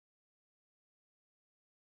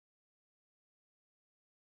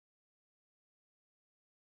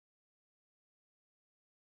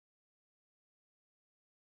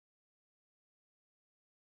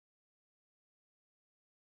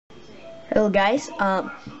Hello guys,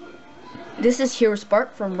 this is Hero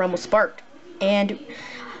Spark from Rumble Spark, and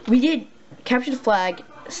we did capture the flag,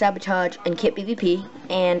 sabotage, and kit PvP,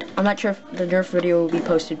 and I'm not sure if the nerf video will be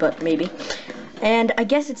posted, but maybe. And I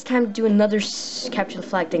guess it's time to do another capture the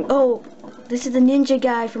flag thing. Oh, this is the ninja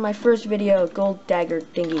guy from my first video, gold dagger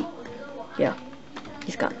thingy. Yeah,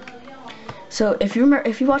 he's gone. So if you remember,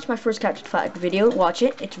 if you watched my first capture the flag video, watch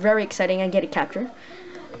it. It's very exciting. I get a capture.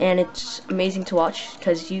 And it's amazing to watch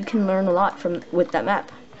because you can learn a lot with that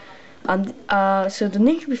map. So the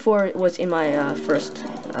ninja before was in my first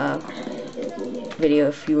video,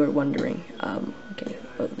 if you were wondering. Okay,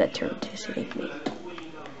 oh, that turned to hitting me.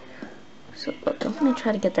 So look, I'm gonna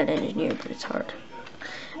try to get that engineer, but it's hard.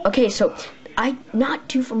 Okay, so I'm not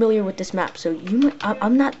too familiar with this map, so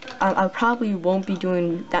I probably won't be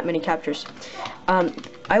doing that many captures.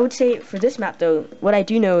 I would say for this map though, what I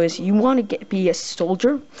do know is you want to be a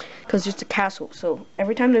soldier, because it's a castle. So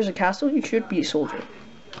every time there's a castle, you should be a soldier.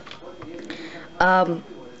 So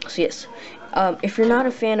yes, if you're not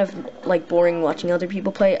a fan of like boring watching other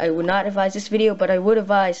people play, I would not advise this video, but I would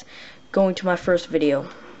advise going to my first video.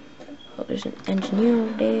 Oh, there's an engineer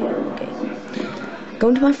over there. Okay,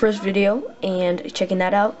 going to my first video and checking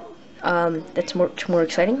that out. That's much more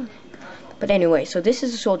exciting. But anyway, so this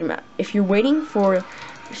is a soldier map. If you're waiting for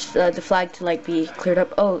the flag to like be cleared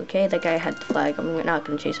up, oh, okay, that guy had the flag. I'm not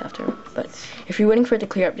gonna chase after him. But if you're waiting for it to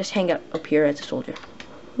clear up, just hang out up here as a soldier.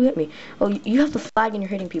 Who hit me? Oh, you have the flag and you're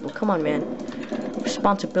hitting people. Come on, man.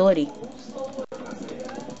 Responsibility.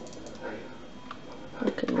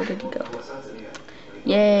 Okay, where did he go?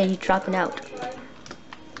 Yay, he's dropping out.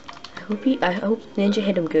 I hope Ninja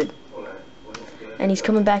hit him good. And he's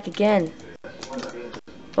coming back again.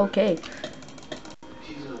 Okay.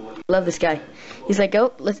 Love this guy. He's like,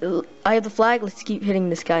 oh, I have the flag, let's keep hitting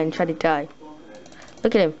this guy and try to die.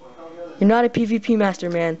 Look at him. You're not a PvP master,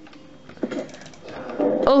 man.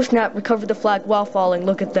 Oh snap, recovered the flag while falling.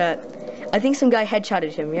 Look at that. I think some guy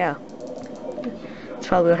headshotted him, yeah. That's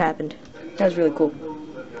probably what happened. That was really cool.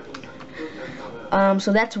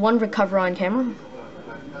 So that's one recover on camera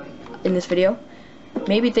in this video.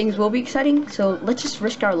 Maybe things will be exciting, so let's just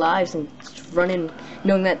risk our lives and run in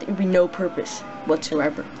knowing that there will be no purpose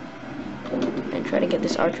whatsoever. And try to get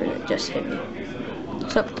this archer that just hit me.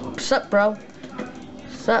 Sup, bro?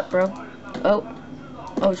 Sup, bro? Oh,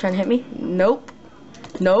 trying to hit me? Nope.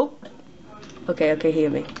 Nope. Okay, he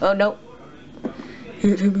hit me. Oh, nope.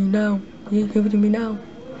 Hit me now. Hit me now.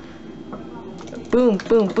 Boom,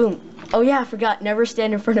 boom, boom. Oh yeah, I forgot. Never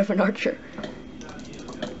stand in front of an archer.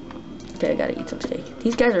 Okay, I gotta eat some steak.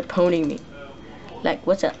 These guys are ponying me. Like,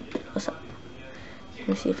 what's up? What's up? Let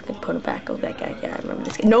me see if I can put him back. Oh, that guy. Yeah, I remember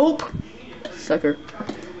this guy. Nope! Sucker.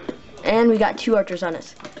 And we got 2 archers on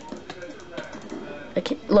us.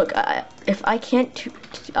 Look, if I can't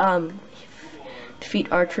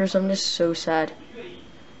defeat archers, I'm just so sad.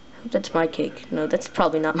 I hope that's my cake. No, that's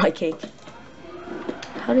probably not my cake.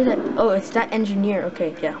 How did I... Oh, it's that engineer.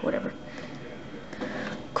 Okay, yeah, whatever.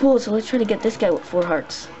 Cool, so let's try to get this guy with 4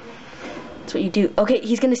 hearts. That's what you do. Okay,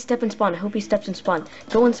 he's gonna step and spawn. I hope he steps and spawn.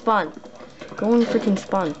 Go and spawn. Go and freaking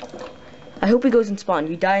spawn. I hope he goes and spawn.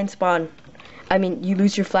 You die and spawn. I mean, you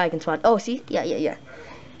lose your flag and spawn. Oh, see? Yeah.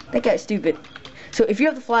 That guy's stupid. So if you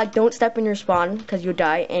have the flag, don't step in your spawn because you'll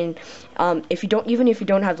die. And even if you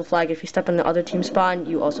don't have the flag, if you step in the other team spawn,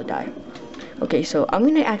 you also die. Okay, so I'm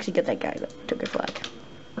gonna actually get that guy that took your flag.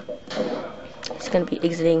 He's gonna be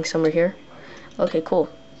exiting somewhere here. Okay, cool.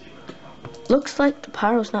 Looks like the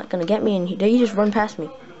pyro's not gonna get me, and he just run past me.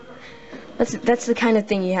 That's the kind of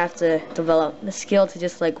thing you have to develop, the skill to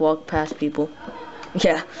just like walk past people.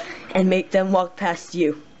 Yeah, and make them walk past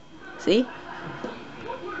you. See?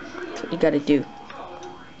 That's what you gotta do.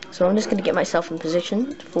 So I'm just gonna get myself in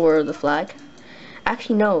position for the flag.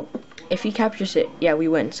 Actually, no. If he captures it, yeah, we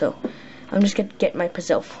win. So I'm just gonna get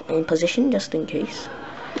myself in position just in case,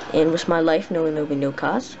 and risk my life knowing there'll be no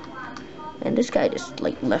cause. And this guy just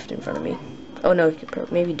like left in front of me. Oh no, he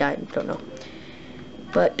maybe died. Don't know.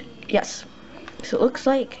 But yes. So it looks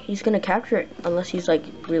like he's gonna capture it unless he's like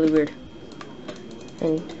really weird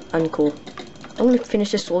and uncool. I'm gonna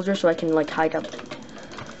finish this soldier so I can like hide up.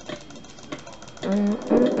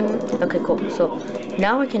 Okay, cool. So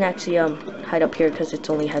now I can actually hide up here because it's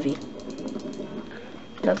only heavy.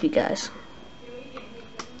 Love you guys.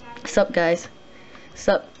 Sup, guys?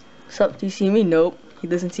 Sup? Do you see me? Nope. He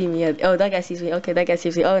doesn't see me yet. Oh, that guy sees me. Okay, that guy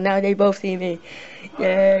sees me. Oh, now they both see me.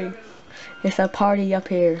 Yay. It's a party up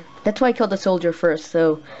here. That's why I killed the soldier first,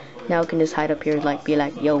 so now I can just hide up here and like be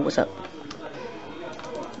like, yo, what's up?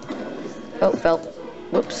 Oh, fell.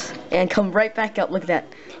 Whoops. And come right back up. Look at that.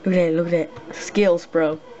 Look at that. Skills,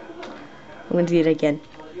 bro. I'm gonna do it again.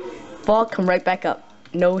 fall, come right back up.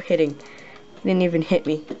 No hitting. Didn't even hit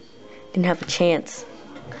me. Didn't have a chance.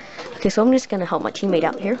 Okay, so I'm just gonna help my teammate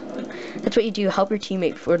out here. That's what you do, help your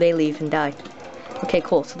teammate before they leave and die. Okay,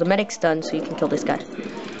 cool. So the medic's done, so you can kill this guy.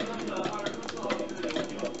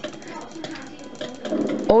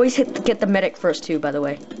 Always get the medic first too, by the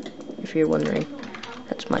way, if you're wondering.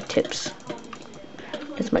 That's my tips.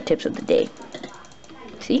 That's my tips of the day.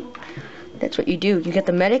 See? That's what you do. You get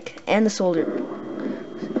the medic and the soldier.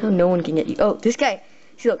 Oh, no one can get you. Oh, this guy.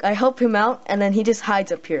 See, look, I help him out, and then he just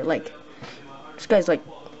hides up here. Like, this guy's like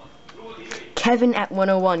Kevin at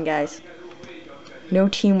 101, guys. No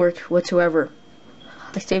teamwork whatsoever.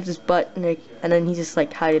 I saved his butt, and then he just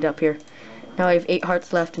like hid up here. Now I have 8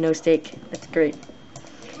 hearts left and no stake. That's great.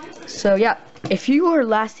 So yeah, if you are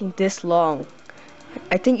lasting this long,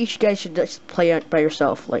 I think you guys should just play it by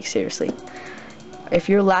yourself. Like, seriously. If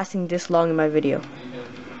you're lasting this long in my video.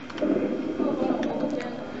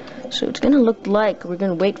 So it's gonna look like we're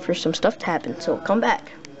gonna wait for some stuff to happen. So come back.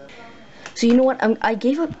 So you know what? I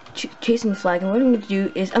gave up chasing the flag, and what I'm gonna do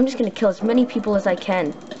is I'm just gonna kill as many people as I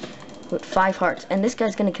can with 5 hearts, and this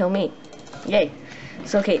guy's gonna kill me. Yay!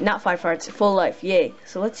 So okay, not 5 hearts, full life. Yay!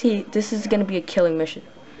 So let's see. This is gonna be a killing mission.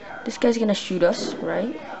 This guy's gonna shoot us,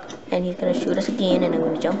 right? And he's gonna shoot us again, and I'm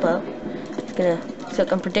gonna jump up. He's gonna. So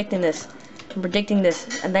I'm predicting this. I'm predicting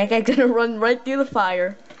this, and that guy's gonna run right through the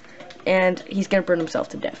fire, and he's gonna burn himself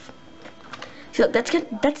to death. So that's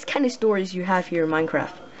kind of stories you have here in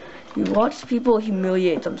Minecraft. You watch people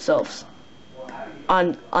humiliate themselves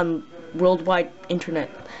on worldwide internet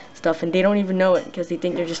stuff, and they don't even know it because they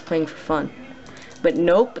think they're just playing for fun. But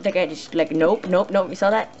nope, the guy just like nope. You saw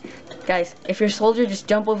that, guys? If you're a soldier, just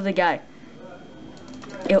jump over the guy.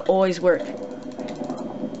 It'll always work.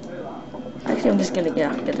 Actually, I'm just gonna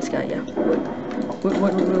get this guy. Yeah.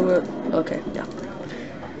 Okay. Yeah.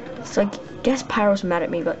 So I guess Pyro's mad at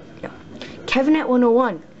me, but yeah. Kevin at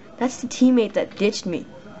 101. That's the teammate that ditched me.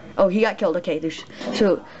 Oh, he got killed. Okay,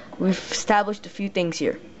 so we've established a few things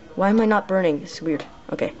here. Why am I not burning? It's weird.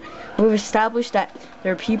 Okay. We've established that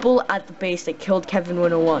there are people at the base that killed Kevin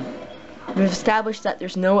 101. We've established that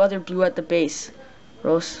there's no other blue at the base.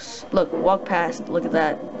 Rose, look, walk past. Look at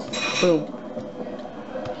that. Boom.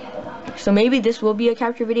 So maybe this will be a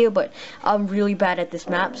capture video, but I'm really bad at this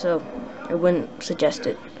map, so I wouldn't suggest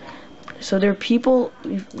it. So there are people.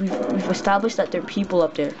 We've established that there are people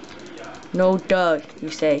up there. No duh, you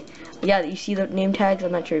say. Yeah, you see the name tags?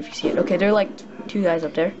 I'm not sure if you see it. Okay, there are like 2 guys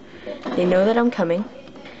up there. They know that I'm coming,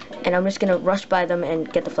 and I'm just gonna rush by them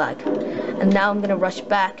and get the flag. And now I'm gonna rush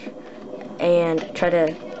back and try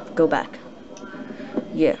to go back.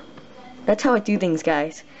 Yeah, that's how I do things,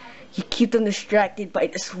 guys. You keep them distracted by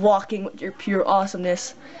just walking with your pure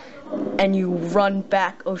awesomeness, and you run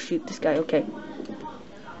back. Oh shoot, this guy. Okay.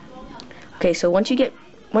 Okay, so once you get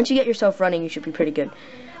yourself running, you should be pretty good.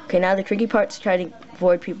 Okay, now the tricky part's trying to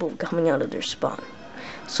avoid people coming out of their spawn.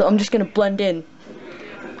 So I'm just gonna blend in.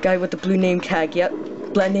 Guy with the blue name tag, yep,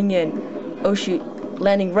 blending in. Oh shoot,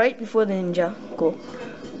 landing right before the ninja. Cool.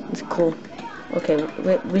 It's cool. Okay,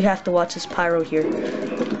 we have to watch this pyro here.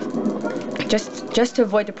 Just to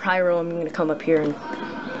avoid the pyro, I'm gonna come up here and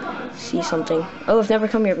see something. Oh, I've never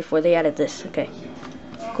come here before. They added this. Okay,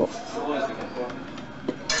 cool.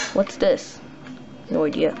 What's this? No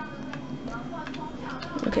idea.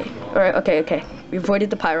 Okay. Alright, okay. We avoided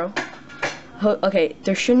the pyro. Okay,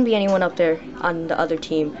 there shouldn't be anyone up there on the other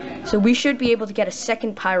team. So we should be able to get a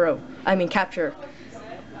second capture.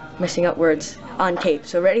 Messing up words on tape.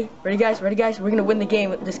 So ready? Ready guys? Ready guys? We're gonna win the game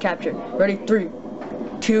with this capture. Ready? 3,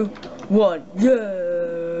 2, 1. Yeah!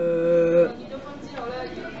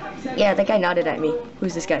 Yeah, that guy nodded at me.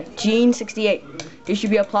 Who's this guy? Gene68. He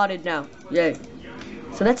should be applauded now. Yay.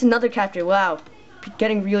 So that's another capture. Wow.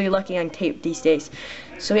 Getting really lucky on tape these days.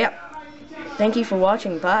 So yeah, thank you for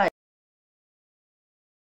watching. Bye.